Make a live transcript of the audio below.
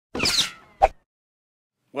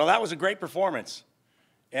Well, that was a great performance.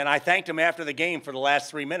 And I thanked them after the game for the last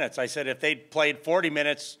 3 minutes. I said if they'd played 40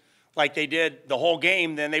 minutes like they did the whole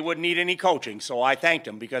game, then they wouldn't need any coaching. So I thanked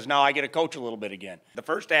them because now I get to coach a little bit again. The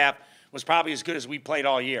first half was probably as good as we played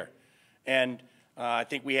all year. And I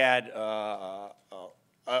think we had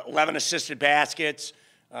 11 assisted baskets,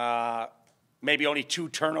 maybe only 2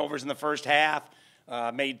 turnovers in the first half,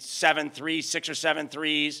 made 6 or 7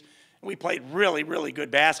 threes. And we played really, really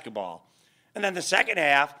good basketball. And then the second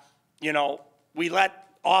half, you know, we let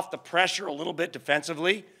off the pressure a little bit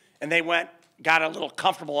defensively, and they got a little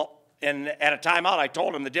comfortable. And at a timeout, I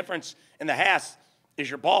told them the difference in the halves is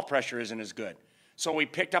your ball pressure isn't as good. So we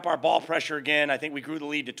picked up our ball pressure again. I think we grew the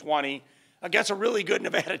lead to 20 against a really good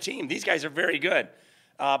Nevada team. These guys are very good.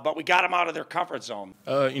 But we got them out of their comfort zone.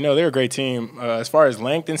 You know, they're a great team. As far as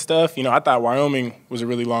length and stuff, you know, I thought Wyoming was a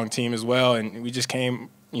really long team as well, and we just came,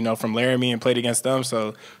 you know, from Laramie and played against them.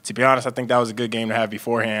 So, to be honest, I think that was a good game to have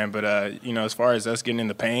beforehand. But, you know, as far as us getting in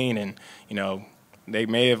the paint and, you know, they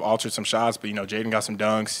may have altered some shots, but, you know, Jaden got some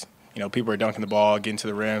dunks. You know, people are dunking the ball, getting to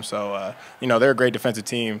the rim. So, you know, they're a great defensive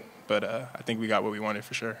team. But I think we got what we wanted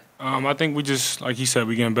for sure. I think we just, like he said,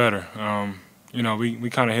 we getting better. You know, we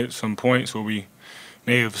kind of hit some points where we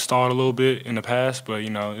may have stalled a little bit in the past, but, you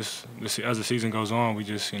know, as the season goes on, we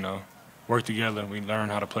just, you know, work together. We learn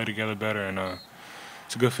how to play together better, and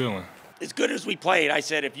it's a good feeling. As good as we played, I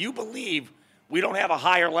said, if you believe we don't have a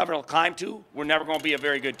higher level to climb to, we're never going to be a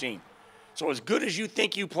very good team. So as good as you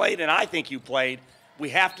think you played and I think you played, we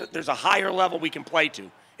have to. There's a higher level we can play to.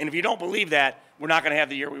 And if you don't believe that, we're not going to have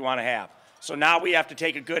the year we want to have. So now we have to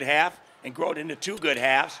take a good half and grow it into 2 good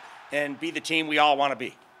halves and be the team we all want to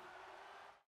be.